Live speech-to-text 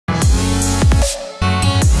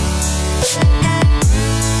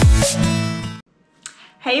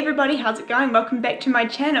Hey everybody, how's it going? Welcome back to my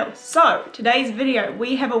channel. So today's video,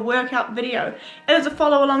 we have a workout video. It is a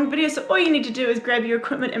follow along video, so all you need to do is grab your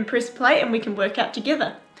equipment and press play and we can work out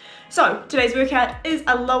together. So today's workout is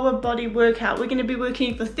a lower body workout. We're going to be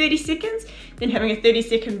working for 30 seconds, then having a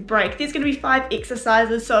 30-second break. There's going to be 5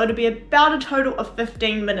 exercises, so it'll be about a total of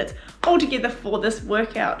 15 minutes altogether for this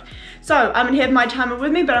workout. So I'm going to have my timer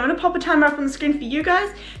with me, but I'm going to pop a timer up on the screen for you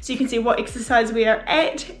guys so you can see what exercise we are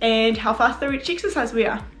at and how far through each exercise we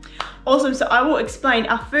are. Awesome, so I will explain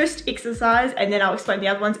our first exercise and then I'll explain the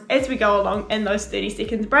other ones as we go along in those 30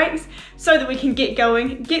 seconds breaks so that we can get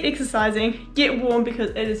going, get exercising, get warm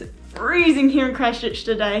because it is freezing here in Christchurch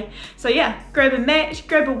today. So yeah, grab a mat,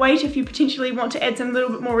 grab a weight if you potentially want to add some little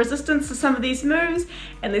bit more resistance to some of these moves,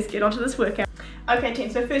 and let's get onto this workout. Okay team,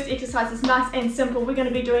 so first exercise is nice and simple. We're going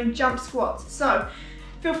to be doing jump squats. So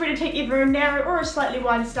feel free to take either a narrow or a slightly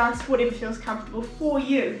wider stance, whatever feels comfortable for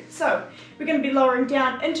you. So we're going to be lowering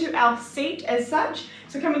down into our seat as such.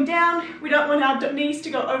 So coming down, we don't want our knees to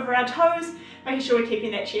go over our toes, making sure we're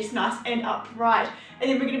keeping that chest nice and upright. And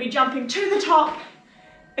then we're going to be jumping to the top,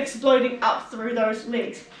 exploding up through those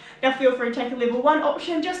legs. Now feel free to take a level 1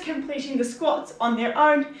 option, just completing the squats on their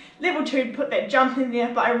own. Level 2, put that jump in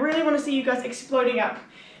there, but I really want to see you guys exploding up.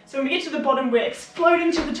 So when we get to the bottom, we're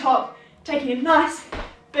exploding to the top, taking a nice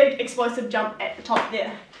big explosive jump at the top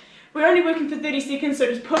there. We're only working for 30 seconds, so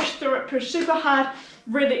just push through it, push super hard,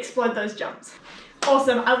 really explode those jumps.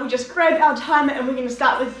 Awesome, I will just grab our timer and we're going to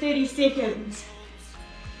start with 30 seconds.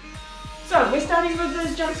 So we're starting with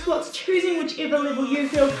those jump squats, choosing whichever level you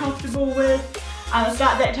feel comfortable with. I'll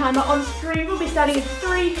start that timer on screen. We'll be starting in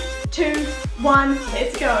 3, 2, 1,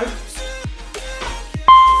 let's go.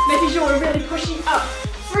 Making sure we're really pushing up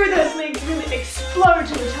through those legs, really explode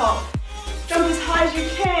to the top. Jump as high as you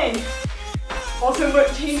can. Awesome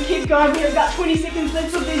work team, keep going. We have about 20 seconds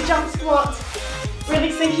left of these jump squats.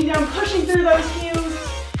 Really sinking down, pushing through those heels,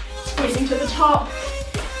 squeezing to the top.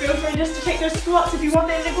 Feel free just to take those squats if you want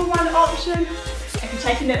that level 1 option. If you're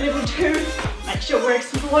taking that level 2, make sure we're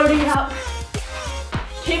exploding up.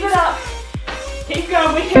 Keep it up. Keep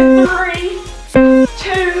going. We have 3,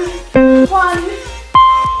 2, 1.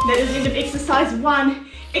 That is the end of exercise 1.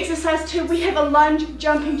 Exercise 2, we have a lunge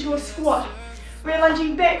jumping to a squat. We're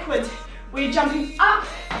lunging backwards. We're jumping up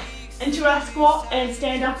into our squat and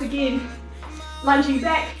stand up again. Lunging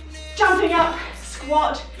back, jumping up,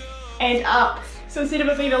 squat, and up. So instead of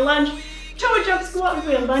it being a lunge to a jump squat,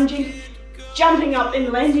 we're lunging, jumping up and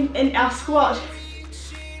landing in our squat.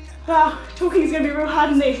 Wow, talking is going to be real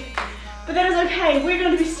hard in these, but that is okay. We're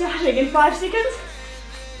going to be starting in 5 seconds.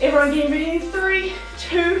 Everyone getting ready in 3,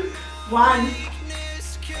 2, 1.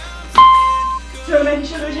 So we're making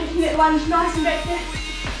sure we're taking that lunge nice and back there,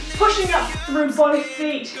 pushing up through both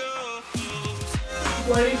feet,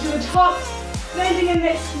 floating to the top, landing in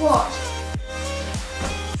that squat.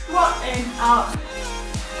 Squat and up,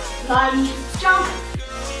 lunge, jump,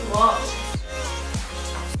 squat.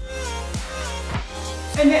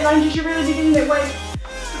 And that lunge, you're really getting that weight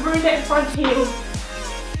through that front heel.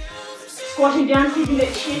 Squatting down, keeping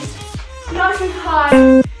that chest nice and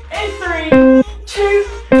high. And 3, 2,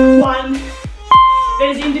 1. That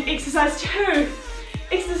is the end of exercise 2.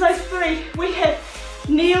 Exercise 3, we have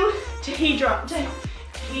kneel to knee drop,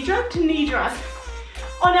 to knee drop.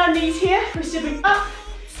 On our knees here, we're stepping up,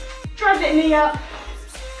 drive that knee up,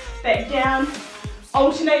 back down,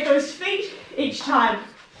 alternate those feet each time.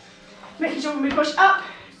 Making sure when we push up,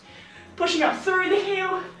 pushing up through the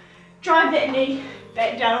heel, drive that knee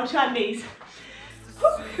back down onto our knees.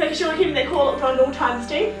 Making sure we're keeping that core locked on at all times,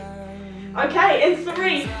 team. Okay, in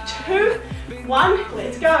 3, 2, 1,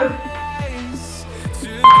 let's go.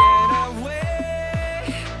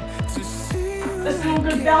 This is all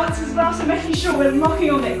good balance as well, so making sure we're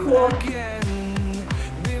locking on that core.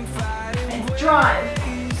 And drive.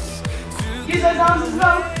 Use those arms as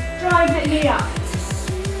well, drive that knee up.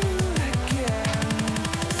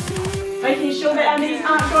 Making sure that our knees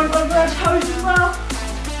aren't going over our toes as well,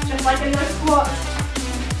 just like in those squats.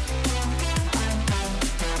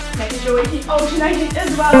 Making sure we keep alternating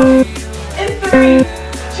as well. In 3,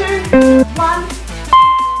 2, 1.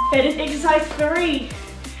 That is exercise 3.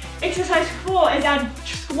 Exercise 4 is our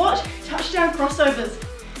squat touchdown crossovers.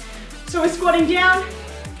 So we're squatting down,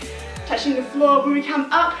 touching the floor. When we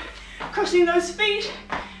come up, crossing those feet,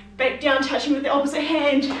 back down, touching with the opposite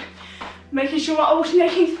hand. Making sure we're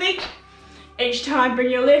alternating feet. Each time,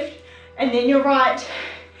 bring your left and then your right.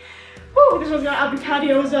 Woo, this one's going up in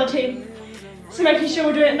cardio as well, team. So making sure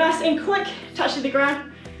we're doing it nice and quick, touch to the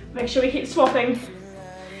ground. Make sure we keep swapping.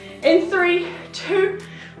 In 3, 2,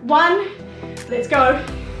 1, let's go.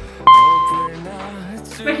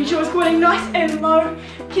 Making sure we're squatting nice and low,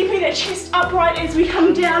 keeping that chest upright as we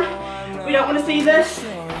come down. We don't want to see this.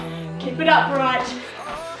 Keep it upright.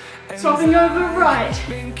 Swapping over right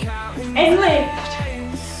and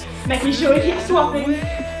left. Making sure we keep swapping.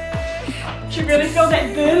 Should really feel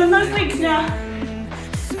that burn in those legs now.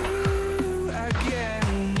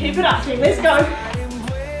 Keep it up, team. Let's go.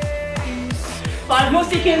 5 more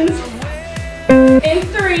seconds. In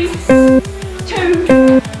 3,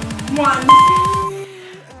 2, 1.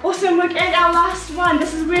 Awesome work, and our last one.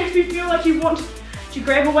 This is where if you feel like you want to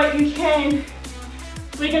grab a weight, you can.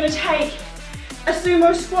 We're going to take a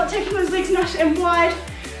sumo squat, taking those legs nice and wide.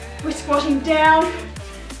 We're squatting down,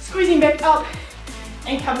 squeezing back up,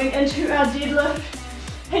 and coming into our deadlift.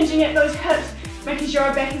 Hinging at those hips, making sure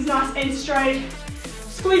our back is nice and straight.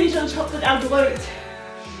 Squeezing to the top with our glutes.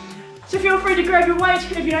 So feel free to grab your weight.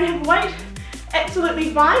 If you don't have a weight, absolutely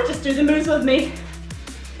fine. Just do the moves with me.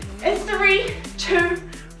 In 3, 2,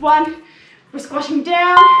 1. We're squatting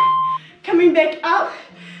down, coming back up,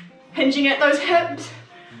 hinging at those hips,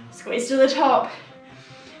 squeeze to the top.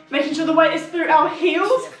 Making sure the weight is through our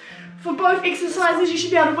heels. For both exercises, you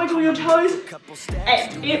should be able to wiggle your toes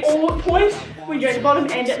at all points when you're at the bottom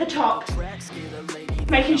and at the top.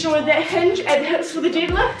 Making sure with that hinge at the hips for the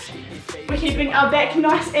deadlift, we're keeping our back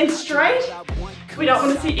nice and straight. We don't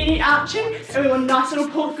want to see any arching, and we want a nice little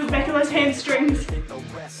pull through the back of those hamstrings.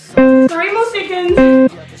 3 more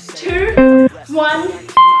seconds. 2, 1.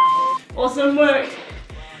 Awesome work.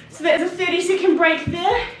 So that is a 30-second break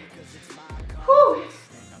there. Whew.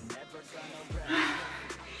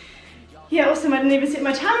 Yeah, awesome. I didn't even set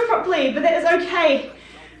my timer properly, but that is okay.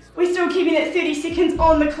 We're still keeping that 30 seconds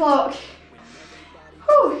on the clock.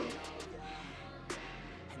 Whew.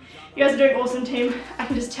 You guys are doing awesome, team. I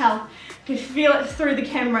can just tell. I can feel it through the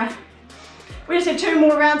camera. We just have 2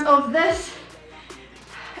 more rounds of this,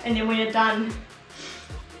 and then we are done.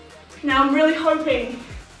 Now I'm really hoping,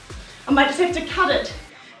 I might just have to cut it,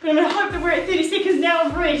 but I'm going to hope that we're at 30 seconds now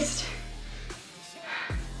of rest.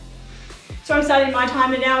 So I'm starting my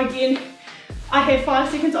timer now again. I have 5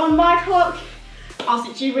 seconds on my clock. I'll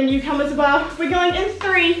set you when you come as well. We're going in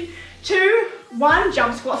 3, 2, 1.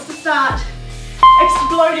 Jump squats to start.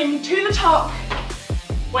 Exploding to the top.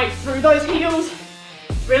 Weight through those heels.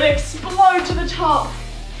 Really explode to the top.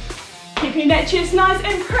 Keeping that chest nice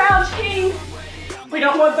and proud, team. We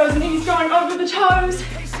don't want those knees going over the toes.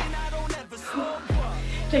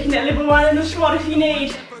 Taking that level 1 in the squat if you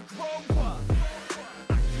need.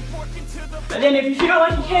 But then if you feel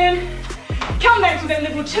like you can, come back to that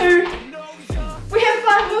level 2. We have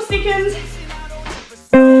 5 more seconds.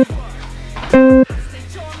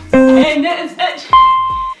 And that is it.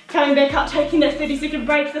 Coming back up, taking that 30-second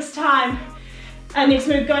break this time. Our next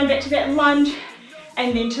move, going back to that lunge,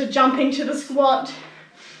 and then to jumping to the squat.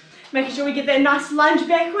 Making sure we get that nice lunge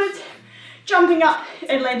backwards, jumping up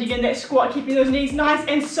and landing in that squat, keeping those knees nice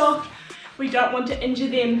and soft. We don't want to injure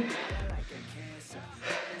them.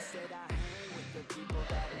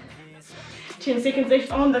 10 seconds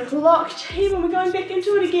left on the clock, team, and we're going back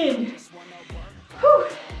into it again. Whew.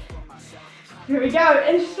 Here we go,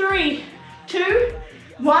 in 3, 2,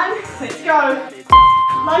 1, let's go.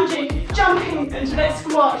 Lunging, jumping into that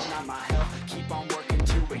squat.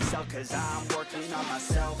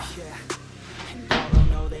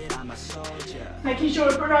 Making sure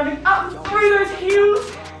we're driving up through those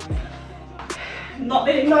heels. Not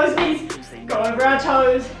letting those knees go over our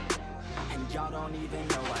toes.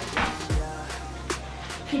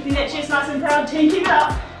 Keeping that chest nice and proud, team, keep it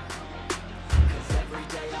up.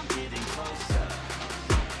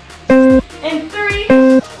 In 3,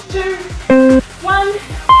 2, 1.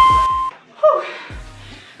 Whew.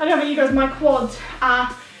 I don't know about you guys, my quads are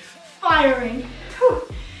firing. Whew.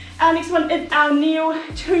 Our next one is our kneel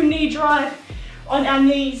to knee drive on our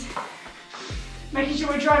knees. Making sure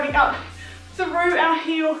we're driving up through our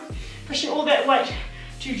heel, pushing all that weight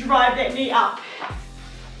to drive that knee up.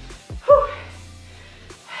 Whew.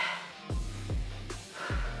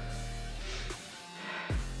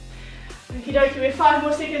 Okie dokie, we have 5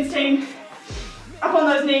 more seconds, team. Up on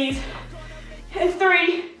those knees. In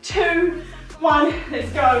 3, 2, 1,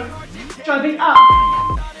 let's go. Driving up,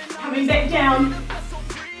 coming back down.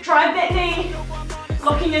 Drive that knee,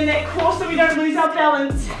 locking in that core so we don't lose our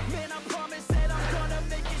balance.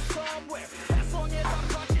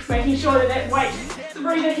 Making sure that that weight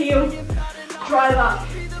through the heel, drive up.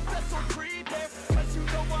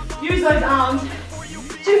 Use those arms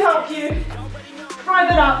to help you drive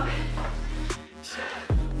it up.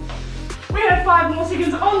 We have 5 more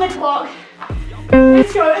seconds on the clock.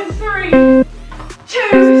 Let's go in 3,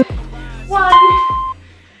 2, 1.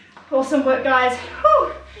 Awesome work, guys.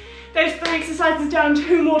 Whew. Those 3 exercises down,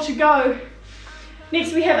 2 more to go.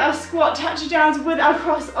 Next we have our squat touchdowns with our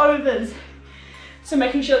crossovers. So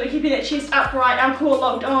making sure that we're keeping that chest upright, our core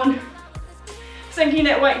locked on. Sinking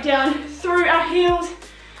that weight down through our heels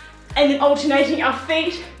and then alternating our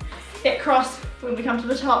feet that cross when we come to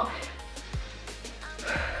the top.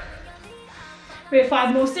 We have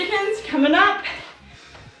 5 more seconds coming up.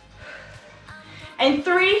 And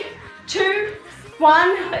 3, 2,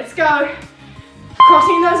 1, let's go.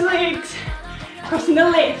 Crossing those legs, crossing the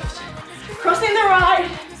left, crossing the right,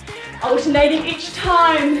 alternating each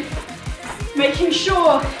time, making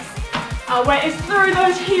sure our weight is through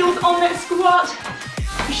those heels on that squat.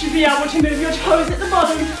 You should be able to move your toes at the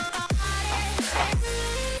bottom.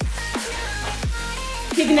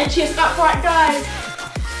 Keeping that chest upright, guys.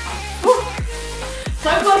 Woo. So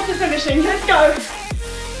close to finishing, let's go.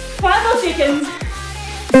 5 more seconds.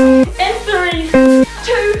 And 3,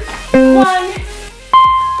 2, 1.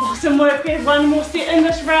 Awesome work, we have 1 more set in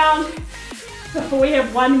this round before we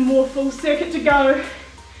have 1 more full circuit to go.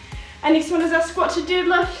 And next one is our squat to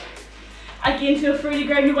deadlift. Again, feel free to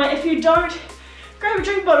grab your weight. If you don't, grab a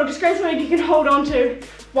drink bottle, just grab something you can hold on to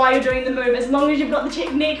while you're doing the move. As long as you've got the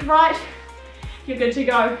technique right, you're good to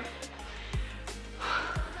go.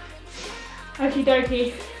 Okie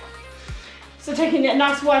dokie. So taking that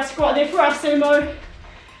nice wide squat there for our sumo.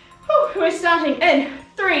 We're starting in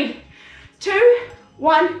 3, 2,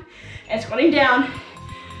 1, and squatting down.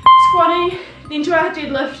 Squatting, then to our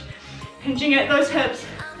deadlift, hinging at those hips.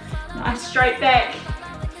 Nice straight back.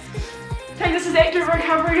 Take this as active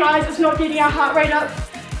recovery, guys. It's not getting our heart rate up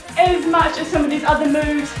as much as some of these other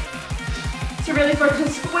moves. So really focus on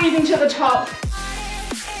squeezing to the top,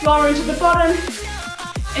 lowering to the bottom,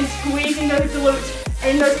 and squeezing those glutes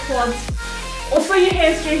and those quads. Also your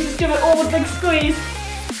hamstrings, just give it all a big squeeze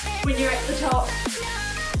when you're at the top.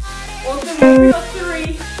 Awesome, we've got 3,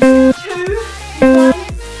 2, 1,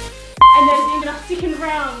 and that is the end of our second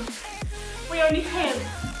round. We only have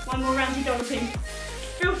 1 more round to go, team.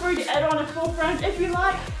 Feel free to add on a 4th round if you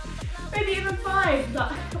like, maybe even 5,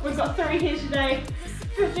 but we've got 3 here today.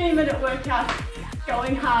 15-minute workout,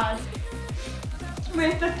 going hard. We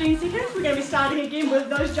have 15 seconds, we're going to be starting again with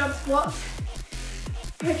those jump squats.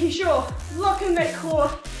 Making sure, locking that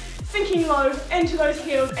core, sinking low into those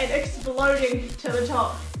heels and exploding to the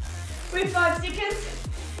top. We have 5 seconds,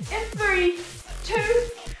 and 3, 2,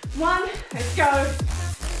 1, let's go.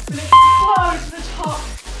 We're going to explode to the top.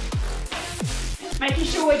 Making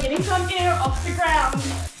sure we're getting some air off the ground.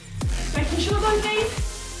 Making sure those knees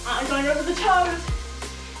aren't going over the toes.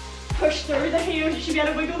 Push through the heels, you should be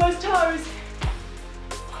able to wiggle those toes.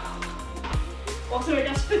 Also, we're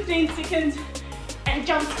just 15 seconds, and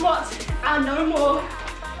jump squats are no more.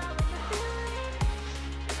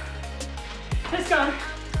 Let's go.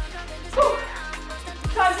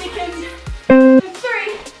 5 seconds.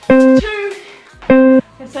 3, 2.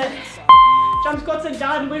 That's it. Jump squats are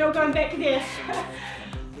done. We're not going back there.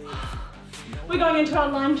 We're going into our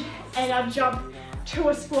lunge and our jump to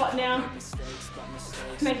a squat now.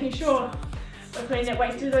 Making sure we're putting that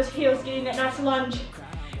weight through those heels, getting that nice lunge,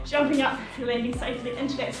 jumping up, landing safely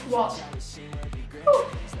into that squat. Whew.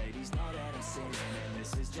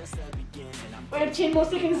 We have 10 more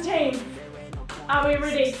seconds, team. Are we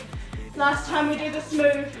ready? Last time we do this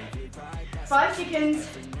move. 5 seconds.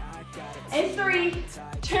 And 3,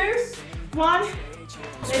 2, 1.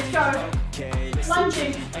 Let's go.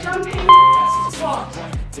 Lunging, jumping, squat.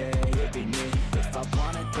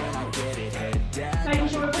 Making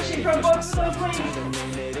sure we're pushing from both of those legs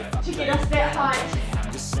to get us that height.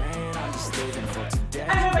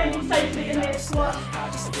 And we're landing safely in that squat.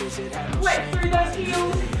 Wet through those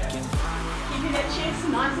heels. Keeping that chest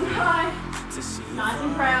nice and high, nice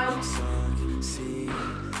and proud.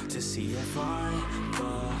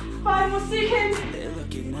 5 more seconds.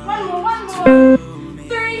 1 more.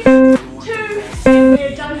 3, 2, and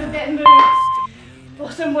we're done with that move.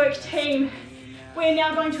 Awesome work, team. We're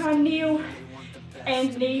now going to our kneel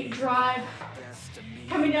and knee drive.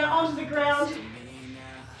 Coming down onto the ground.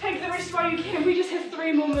 Take the rest while you can. We just have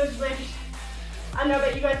 3 more moves left. I know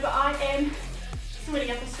about you guys, but I am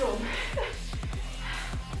sweating up a storm.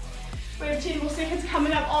 We have 10 more seconds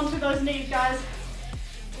coming up onto those knees, guys.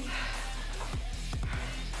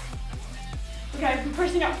 Okay, we're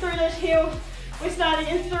pressing up through those heels. We're starting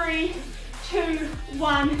in 3, 2,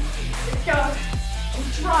 1. Let's go.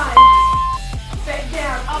 And drive. Back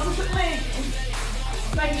down, opposite leg.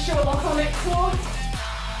 Making sure we lock on that core.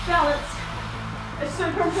 Balance. It's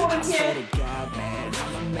super important here.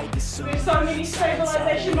 We have so many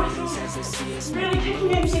stabilization muscles. Really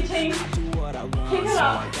kicking in here, team. Keep it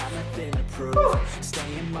up. Whew.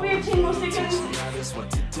 We have 10 more seconds.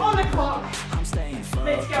 On the clock.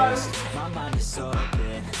 Let's go.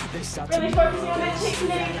 Really focusing on that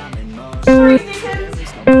technique. 3 seconds.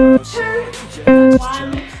 2,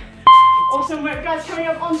 1. Awesome work, guys. Coming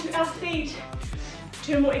up onto our feet.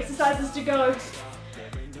 2 more exercises to go.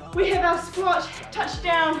 We have our squat, touch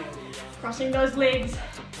down, crossing those legs.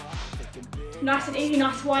 Nice and easy,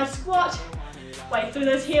 nice wide squat. Weight through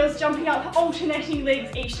those heels, jumping up, alternating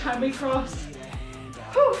legs each time we cross.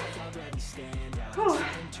 Whew. Whew.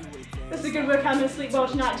 This is a good workout. I'm going to sleep well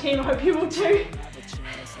tonight, team. I hope you will too.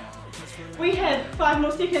 We have 5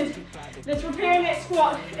 more seconds. Let's prepare that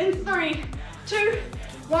squat in 3, 2,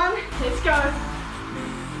 1. Let's go.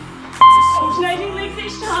 Alternating legs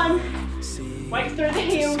each time. Weight through the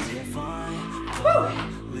heels. Woo.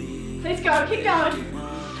 Let's go. Keep going.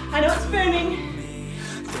 I know it's burning.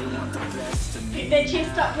 Keep that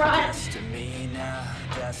chest upright.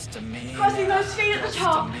 Crossing those feet at the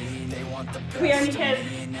top. We only have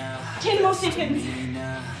 10 more seconds.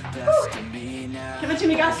 Woo. Give it to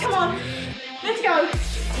me, guys. Come on. Let's go.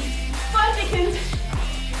 5 seconds.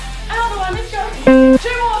 Another one. Let's go.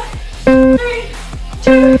 2 more. 3,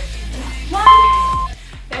 2, 1.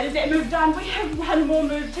 That is that move done. We have 1 more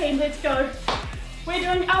move, team. Let's go. We're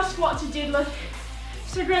doing our squat to deadlift.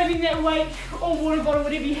 So grabbing that weight or water bottle,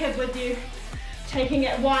 whatever you have with you, taking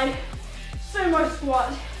it wide, sumo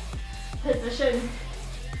squat position.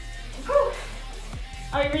 Whew.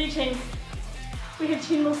 Are you ready, team? We have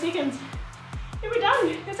 10 more seconds. Yeah, we're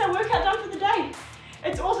done. That's our workout done for the day.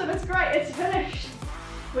 It's awesome, it's great, it's finished.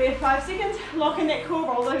 We have 5 seconds. Lock in that core,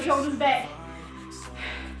 roll those shoulders back.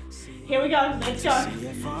 Here we go, let's go.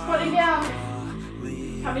 Squatting down,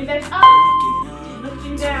 coming back up,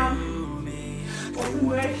 lifting down. Awesome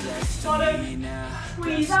work. Bottom,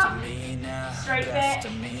 squeeze up, straight back.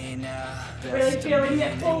 Really feeling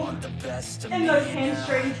that pull in those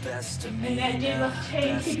hamstrings and that deadlift,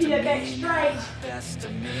 team. Keeping that back straight.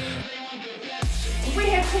 We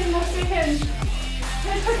have 10 more seconds.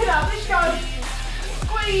 Let's pick it up. Let's go.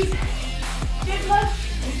 Squeeze. Deadlift.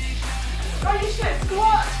 Roll your shit.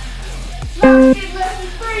 Squat. Last deadlift in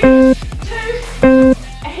 3, 2,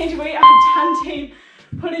 and we are done, team.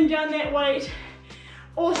 Putting down that weight.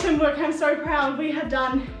 Awesome work. I'm so proud. We are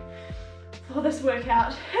done for this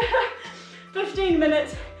workout. 15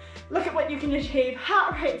 minutes. Look at what you can achieve.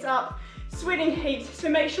 Heart rate's up. Sweating heaps. So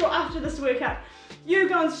make sure after this workout you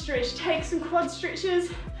go and stretch. Take some quad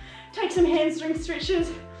stretches. Take some hamstring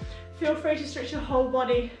stretches. Feel free to stretch your whole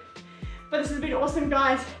body. But this has been awesome,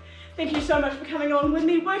 guys. Thank you so much for coming on with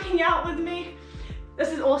me, working out with me. This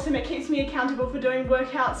is awesome. It keeps me accountable for doing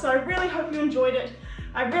workouts. So I really hope you enjoyed it.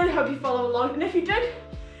 I really hope you follow along. And if you did,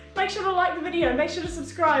 make sure to like the video. Make sure to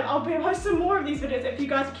subscribe. I'll be posting more of these videos if you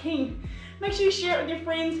guys are keen. Make sure you share it with your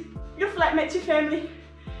friends, your flatmates, your family.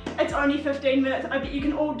 It's only 15 minutes. I bet you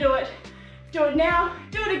can all do it. Do it now,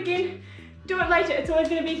 do it again, do it later. It's always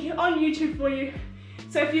going to be here on YouTube for you.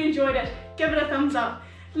 So if you enjoyed it, give it a thumbs up.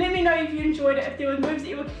 Let me know if you enjoyed it. If there were moves that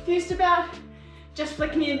you were confused about, just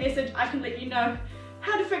flick me a message. I can let you know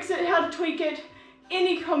how to fix it, how to tweak it.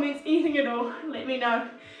 Any comments, anything at all, let me know.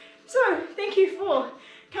 So thank you for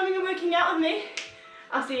coming and working out with me.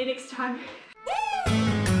 I'll see you next time.